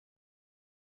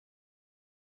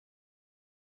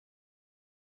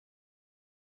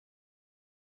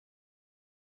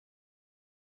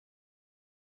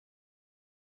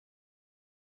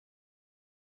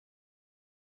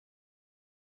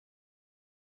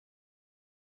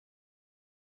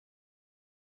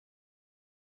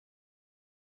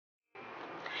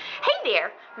Hey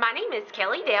there, my name is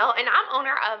Kelly Dale and I'm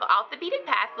owner of Off the Beaded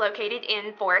Path located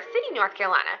in Forest City, North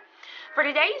Carolina. For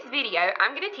today's video,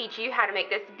 I'm going to teach you how to make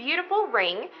this beautiful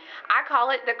ring. I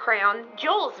call it the Crown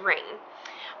Jewels ring.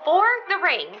 For the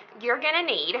ring, you're going to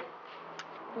need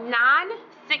 9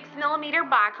 6mm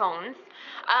bicones.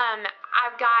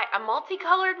 I've got a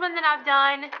multicolored one that I've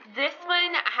done. This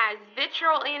one has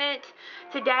vitriol in it.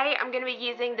 Today I'm going to be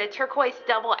using the turquoise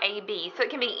double AB, so it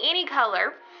can be any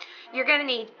color. You're going to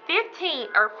need 14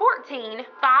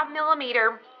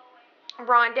 5mm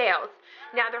Roundelles.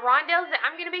 Now the Roundelles that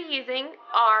I'm going to be using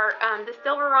are the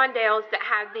silver Roundelles that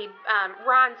have the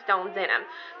rhinestones in them.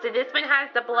 So this one has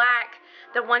the black.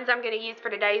 The ones I'm going to use for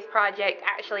today's project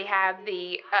actually have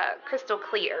the crystal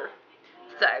clear.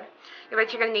 So,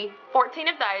 but you're going to need 14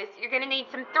 of those. You're going to need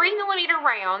some 3mm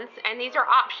rounds, and these are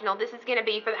optional. This is going to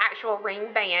be for the actual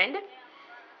ring band.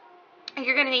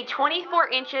 You're going to need 24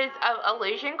 inches of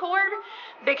illusion cord,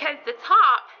 because the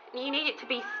top, you need it to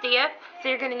be stiff, so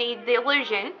you're going to need the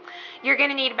illusion. You're going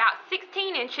to need about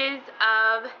 16 inches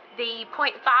of the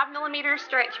 0.5mm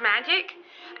stretch magic,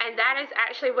 and that is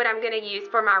actually what I'm going to use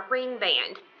for my ring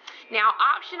band. Now,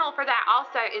 optional for that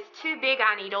also is 2 big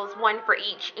eye needles, one for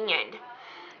each end.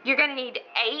 You're going to need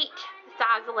 8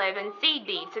 size 11 seed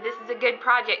beads, so this is a good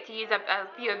project to use up a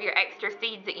few of your extra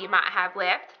seeds that you might have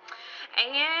left.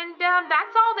 And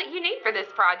that's all that you need for this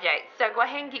project. So go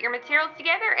ahead and get your materials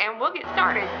together and we'll get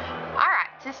started.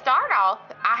 Alright, to start off,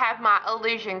 I have my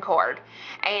illusion cord,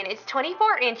 and it's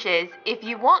 24 inches. If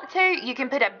you want to, you can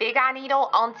put a big eye needle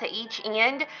onto each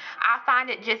end. I find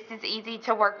it just as easy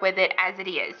to work with it as it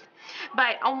is.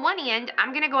 But on one end, I'm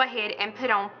going to go ahead and put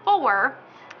on 4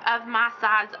 of my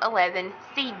size 11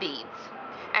 seed beads.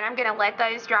 And I'm going to let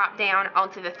those drop down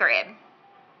onto the thread.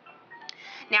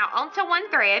 Now onto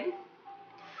one thread,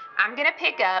 I'm going to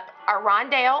pick up a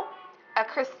rondelle, a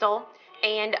crystal,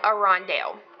 and a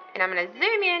rondelle. And I'm going to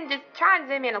zoom in, just try and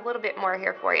zoom in a little bit more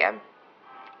here for you.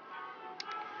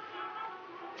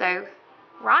 So,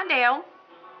 rondelle,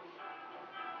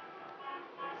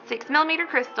 6mm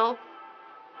crystal,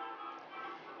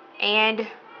 and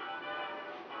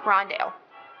rondelle.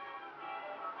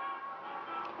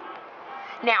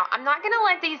 Now, I'm not going to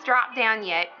let these drop down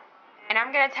yet, and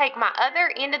I'm going to take my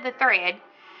other end of the thread,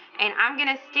 and I'm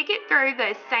going to stick it through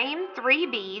those same 3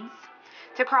 beads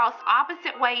to cross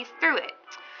opposite ways through it.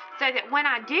 So that when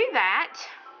I do that,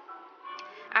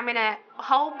 I'm going to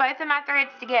hold both of my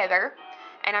threads together,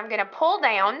 and I'm going to pull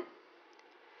down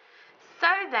so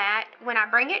that when I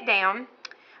bring it down,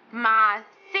 my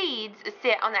seeds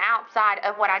sit on the outside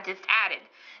of what I just added.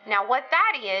 Now what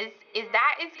that is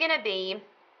going to be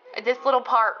this little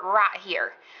part right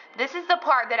here. This is the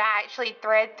part that I actually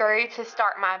thread through to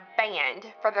start my band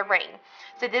for the ring.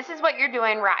 So this is what you're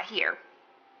doing right here.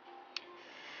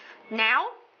 Now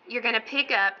you're going to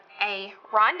pick up a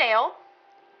rondelle,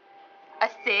 a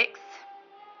 6,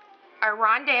 a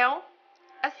rondelle,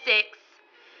 a 6,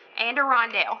 and a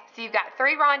rondelle. So you've got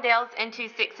 3 rondelles and 2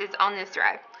 6s on this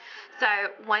row. So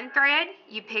one thread,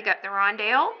 you pick up the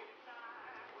rondelle,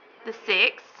 the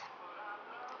 6,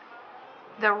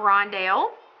 the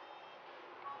rondelle,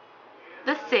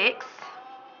 the 6,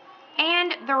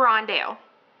 and the rondelle.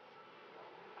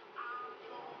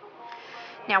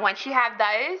 Now once you have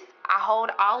those, I hold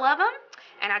all of them,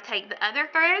 and I take the other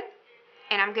thread,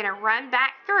 and I'm going to run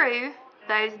back through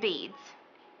those beads.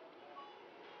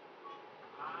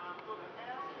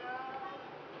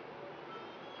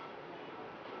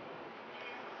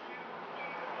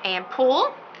 And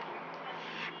pull.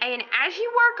 And as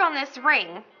you work on this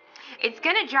ring, it's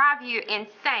going to drive you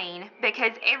insane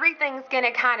because everything's going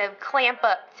to kind of clamp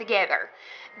up together.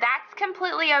 That's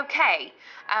completely okay.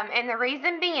 And the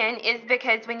reason being is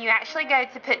because when you actually go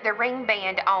to put the ring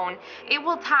band on, it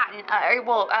will tighten, it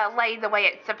will lay the way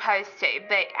it's supposed to.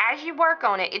 But as you work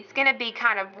on it, it's going to be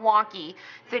kind of wonky.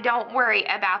 So don't worry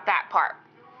about that part.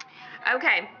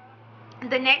 Okay.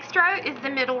 The next row is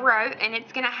the middle row, and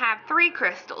it's going to have 3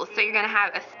 crystals. So you're going to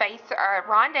have a space, or a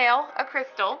rondelle, a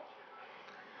crystal,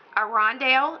 a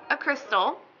rondelle, a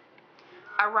crystal,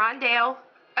 a rondelle,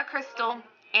 a crystal,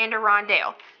 and a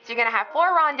rondelle. So you're going to have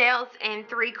 4 rondelles and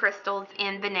 3 crystals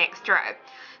in the next row.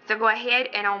 So go ahead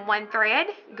and on one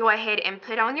thread, go ahead and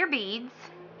put on your beads.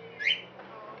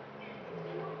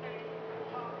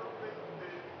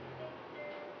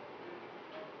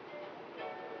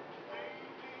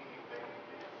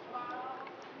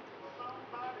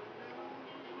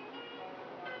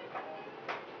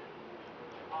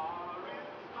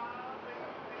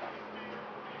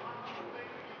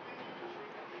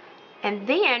 And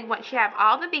then, once you have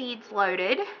all the beads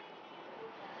loaded,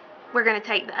 we're going to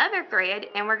take the other thread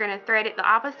and we're going to thread it the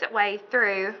opposite way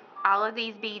through all of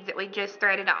these beads that we just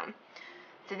threaded on.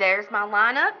 So there's my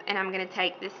lineup, and I'm going to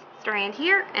take this strand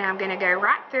here and I'm going to go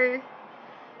right through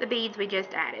the beads we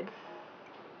just added.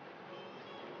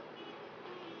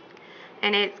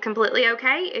 And it's completely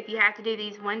okay if you have to do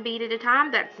these one bead at a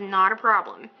time. That's not a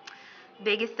problem.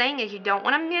 Biggest thing is you don't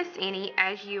want to miss any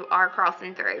as you are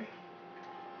crossing through.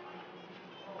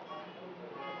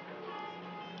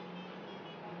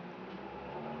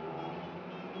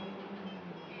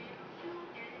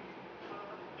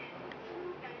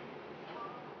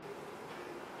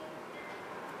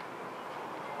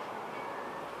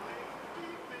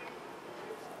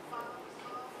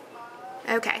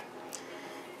 Okay,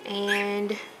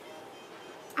 and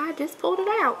I just pulled it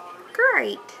out.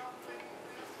 Great.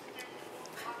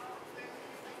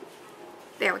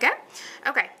 There we go.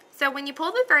 Okay, so when you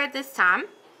pull the thread this time,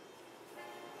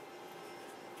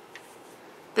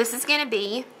 this is going to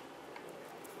be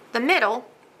the middle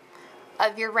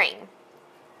of your ring.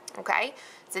 Okay,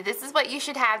 so this is what you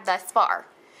should have thus far.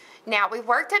 Now we've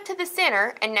worked up to the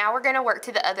center, and now we're going to work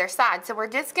to the other side. So we're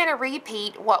just going to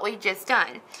repeat what we've just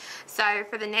done. So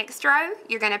for the next row,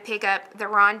 you're going to pick up the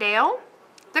rondelle,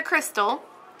 the crystal,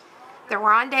 the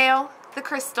rondelle, the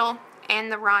crystal,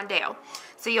 and the rondelle.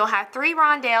 So you'll have 3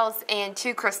 rondelles and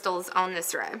 2 crystals on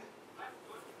this row.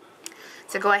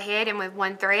 So go ahead and with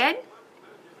one thread,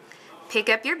 pick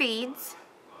up your beads.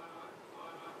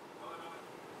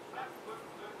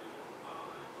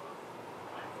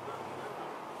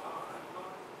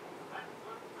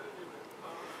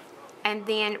 And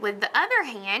then with the other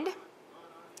hand,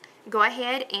 go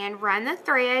ahead and run the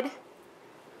thread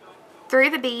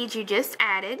through the beads you just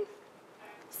added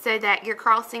so that you're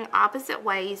crossing opposite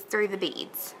ways through the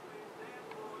beads.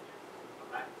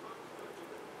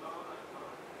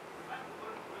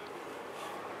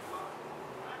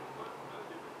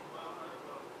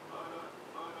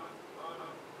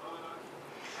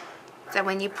 So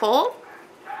when you pull,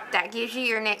 that gives you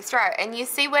your next row. And you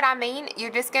see what I mean?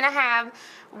 You're just going to have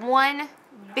one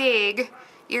big,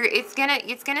 it's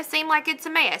gonna seem like it's a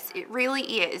mess. It really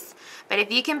is. But if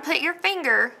you can put your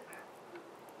finger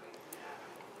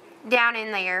down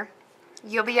in there,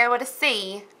 you'll be able to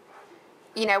see,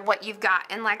 you know, what you've got.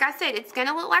 And like I said, it's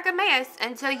gonna look like a mess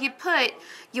until you put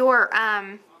your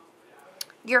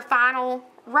final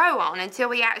row on, until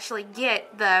we actually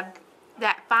get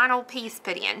that final piece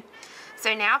put in.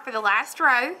 So now for the last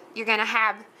row, you're going to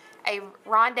have a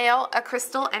rondelle, a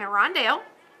crystal, and a rondelle.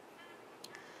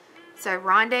 So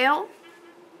rondelle,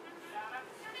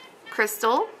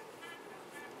 crystal,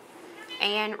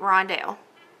 and rondelle.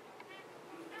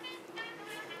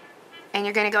 And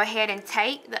you're going to go ahead and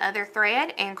take the other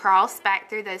thread and cross back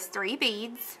through those 3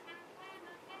 beads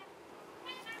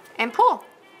and pull.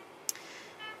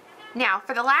 Now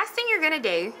for the last thing you're going to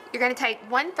do, you're going to take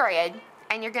one thread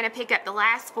and you're going to pick up the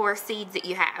last 4 seeds that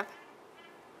you have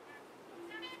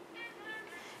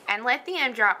and let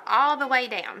them drop all the way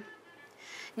down.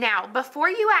 Now, before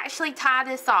you actually tie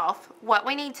this off, what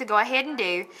we need to go ahead and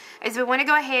do is we want to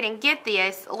go ahead and get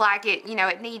this like it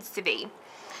needs to be.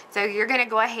 So you're going to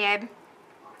go ahead,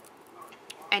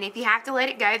 and if you have to let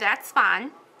it go, that's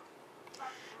fine.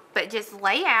 But just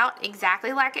lay out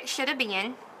exactly like it should have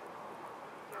been.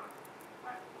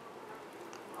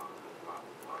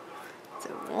 So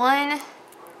 1,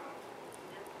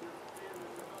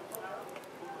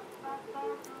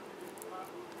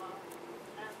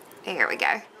 there we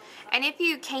go. And if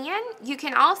you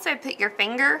can also put your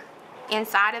finger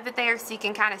inside of it there so you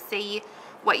can kind of see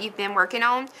what you've been working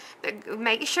on. But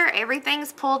make sure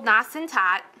everything's pulled nice and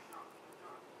tight.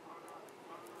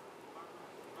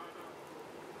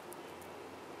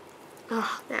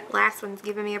 Oh, that last one's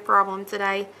giving me a problem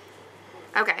today.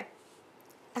 Okay.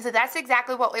 So that's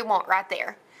exactly what we want right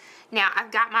there. Now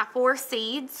I've got my 4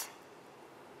 seeds.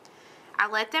 I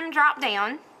let them drop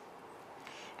down.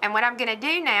 And what I'm going to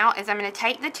do now is I'm going to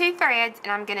take the 2 threads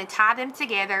and I'm going to tie them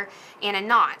together in a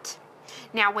knot.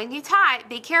 Now when you tie it,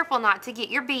 be careful not to get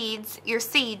your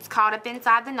seeds caught up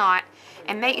inside the knot,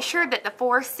 and make sure that the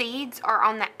 4 seeds are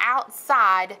on the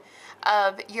outside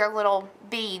of your little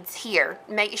beads here.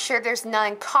 Make sure there's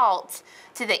none caught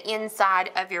to the inside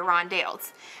of your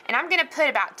rondelles. And I'm going to put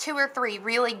about 2 or 3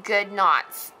 really good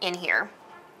knots in here.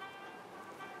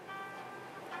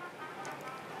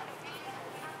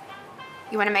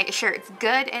 You want to make sure it's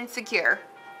good and secure.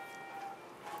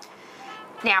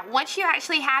 Now, once you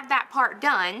actually have that part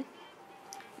done,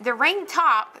 the ring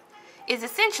top is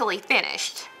essentially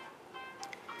finished.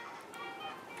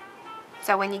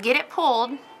 So when you get it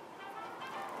pulled,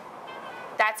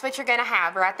 that's what you're going to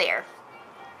have right there.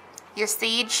 Your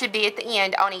seed should be at the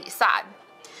end on each side.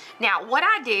 Now, what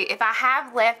I do, if I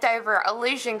have leftover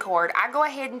illusion cord, I go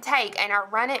ahead and I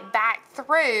run it back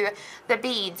through the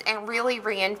beads and really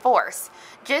reinforce.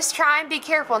 Just try and be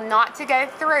careful not to go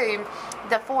through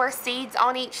the 4 seeds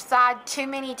on each side too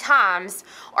many times,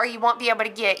 or you won't be able to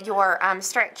get your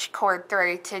stretch cord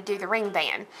through to do the ring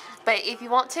band. But if you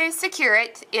want to, secure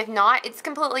it. If not, it's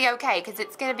completely okay because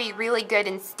it's going to be really good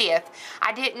and stiff.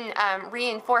 I didn't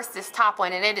reinforce this top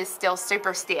one, and it is still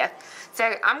super stiff.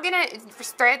 So I'm going to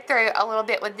thread through a little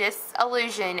bit with this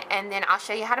illusion, and then I'll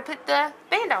show you how to put the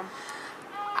band on.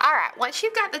 Alright, once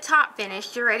you've got the top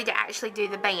finished, you're ready to actually do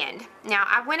the band. Now,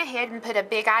 I went ahead and put a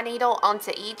big eye needle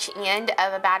onto each end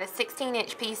of about a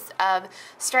 16-inch piece of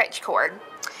stretch cord.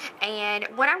 And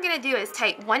what I'm going to do is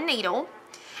take one needle,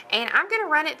 and I'm going to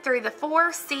run it through the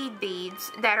 4 seed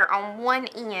beads that are on one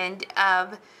end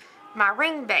of my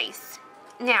ring base.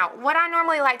 Now, what I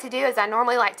normally like to do is I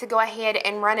normally like to go ahead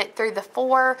and run it through the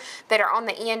 4 that are on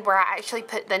the end where I actually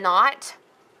put the knot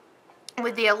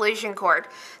with the illusion cord.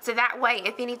 So that way,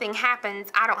 if anything happens,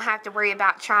 I don't have to worry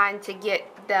about trying to get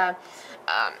the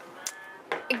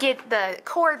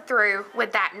cord through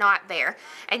with that knot there.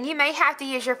 And you may have to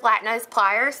use your flat nose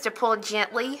pliers to pull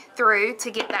gently through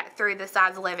to get that through the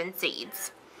size 11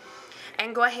 seeds.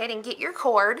 And go ahead and get your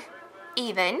cord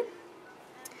even.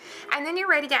 And then you're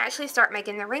ready to actually start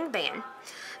making the ring band.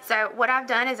 So what I've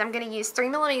done is I'm going to use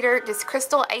 3mm just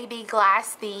crystal AB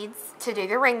glass beads to do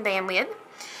the ring band with.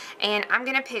 And I'm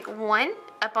going to pick one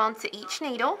up onto each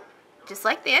needle, just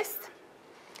like this.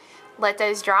 Let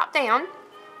those drop down.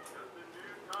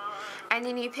 And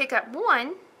then you pick up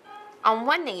one on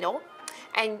one needle,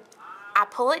 and I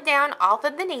pull it down off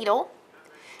of the needle,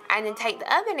 and then take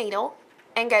the other needle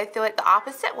and go through it the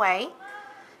opposite way,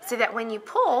 so that when you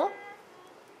pull,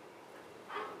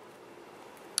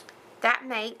 that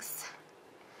makes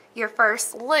your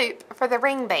first loop for the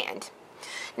ring band.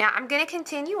 Now I'm going to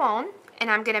continue on, and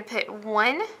I'm going to put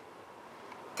one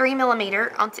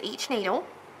 3mm onto each needle.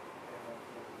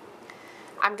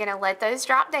 I'm going to let those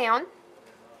drop down,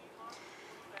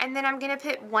 and then I'm going to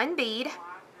put one bead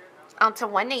onto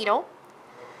one needle.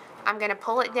 I'm going to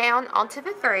pull it down onto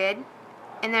the thread,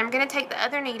 and then I'm going to take the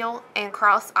other needle and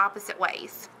cross opposite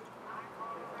ways.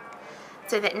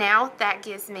 So that now that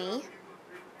gives me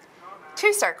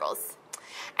 2 circles.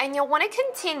 And you'll want to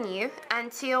continue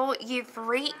until you've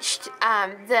reached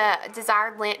the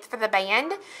desired length for the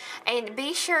band, and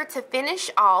be sure to finish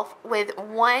off with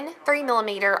one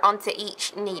 3mm onto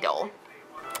each needle.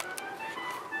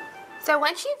 So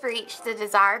once you've reached the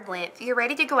desired length, you're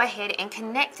ready to go ahead and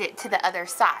connect it to the other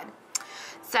side.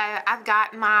 So I've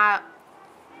got my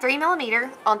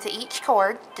 3mm onto each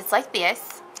cord, just like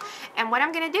this. And what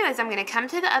I'm going to do is I'm going to come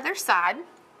to the other side.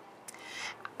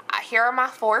 Here are my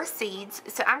 4 seeds.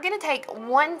 So I'm going to take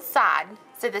one side,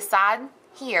 so the side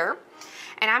here,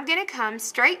 and I'm going to come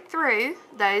straight through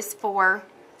those 4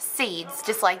 seeds,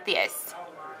 just like this.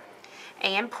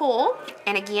 And pull,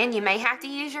 and again, you may have to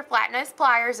use your flat nose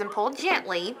pliers and pull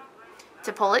gently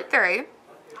to pull it through.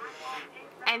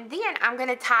 And then I'm going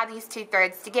to tie these 2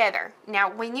 threads together. Now,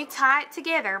 when you tie it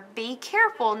together, be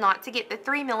careful not to get the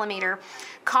 3mm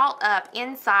caught up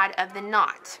inside of the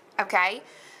knot, okay?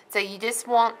 So you just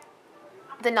want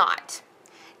the knot.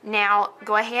 Now,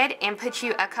 go ahead and put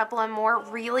you a couple of more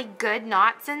really good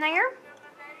knots in there.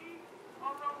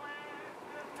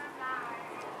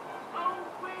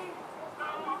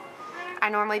 I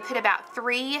normally put about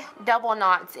 3 double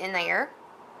knots in there.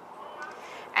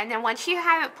 And then once you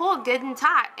have it pulled good and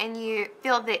tight and you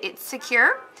feel that it's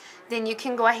secure, then you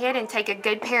can go ahead and take a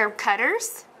good pair of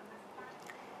cutters,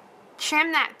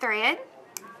 trim that thread,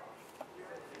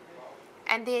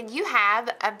 and then you have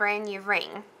a brand new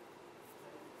ring.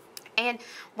 And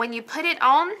when you put it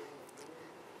on,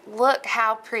 look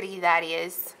how pretty that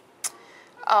is.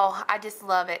 Oh, I just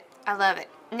love it. I love it.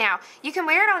 Now, you can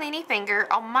wear it on any finger.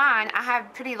 On mine, I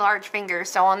have pretty large fingers,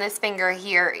 so on this finger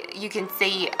here, you can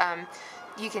see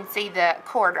the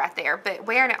cord right there. But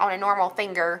wearing it on a normal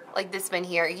finger, like this one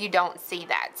here, you don't see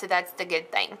that. So that's the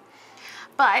good thing.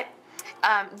 But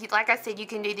like I said, you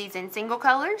can do these in single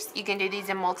colors, you can do these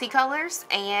in multicolors,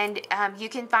 and you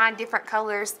can find different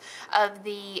colors of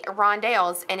the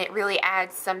Roundelles, and it really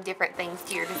adds some different things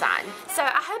to your design. So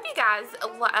I hope you guys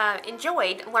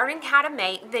enjoyed learning how to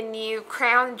make the new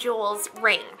Crown Jewels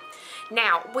ring.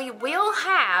 Now, we will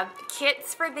have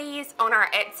kits for these on our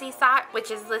Etsy site,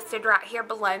 which is listed right here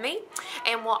below me.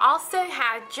 and we'll also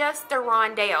have just the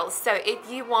Roundelles. So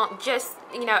if you want just,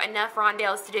 you know, enough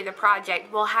Roundelles to do the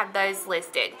project, we'll have those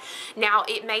listed. Now,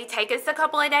 it may take us a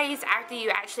couple of days after you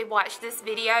actually watch this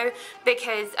video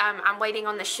because I'm waiting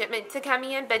on the shipment to come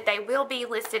in, but they will be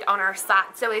listed on our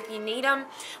site. So if you need them,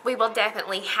 we will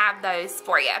definitely have those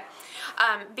for you.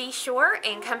 Be sure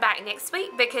and come back next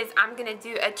week because I'm going to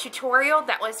do a tutorial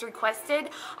that was requested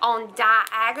on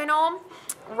diagonal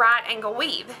right angle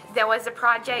weave. There was a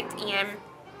project in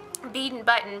Bead and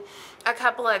Button a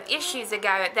couple of issues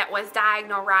ago that was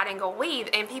diagonal right angle weave,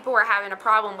 and people were having a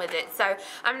problem with it. So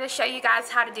I'm going to show you guys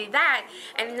how to do that,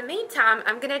 and in the meantime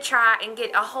I'm going to try and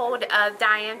get a hold of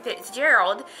Diane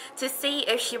Fitzgerald to see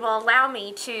if she will allow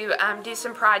me to do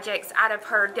some projects out of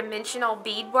her dimensional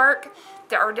beadwork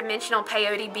or dimensional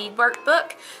peyote beadwork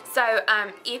book. So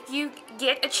if you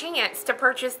get a chance to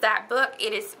purchase that book,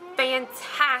 it is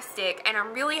fantastic, and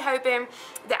I'm really hoping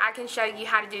that I can show you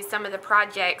how to do some of the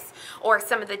projects or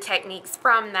some of the techniques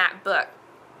from that book.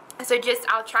 So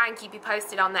I'll try and keep you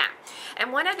posted on that.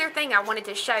 And one other thing I wanted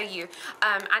to show you,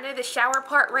 I know the shower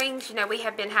part rings, you know,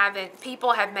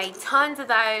 people have made tons of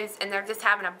those, and they're just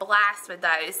having a blast with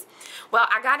those. Well,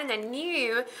 I got in a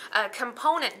new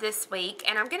component this week,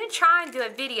 and I'm going to try and do a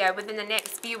video within the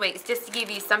next few weeks just to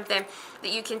give you something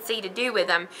that you can see to do with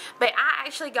them. But I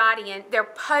actually got in their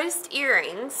post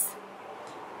earrings,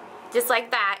 just like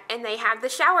that, and they have the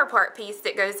shower part piece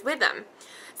that goes with them.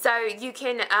 So you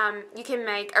can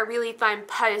make a really fun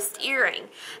post earring.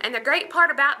 And the great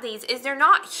part about these is they're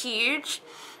not huge.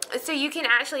 So you can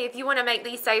actually, if you want to make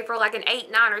these, say, for like an 8,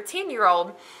 9, or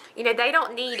 10-year-old, you know, they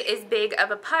don't need as big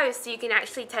of a post. So you can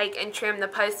actually take and trim the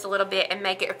post a little bit and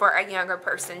make it for a younger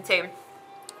person too.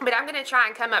 But I'm going to try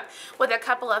and come up with a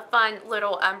couple of fun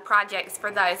little projects for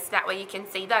those, so that way you can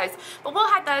see those. But we'll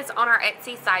have those on our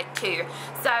Etsy site too.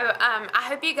 So I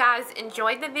hope you guys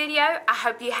enjoyed the video. I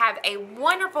hope you have a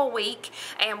wonderful week,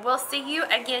 and we'll see you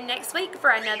again next week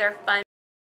for another fun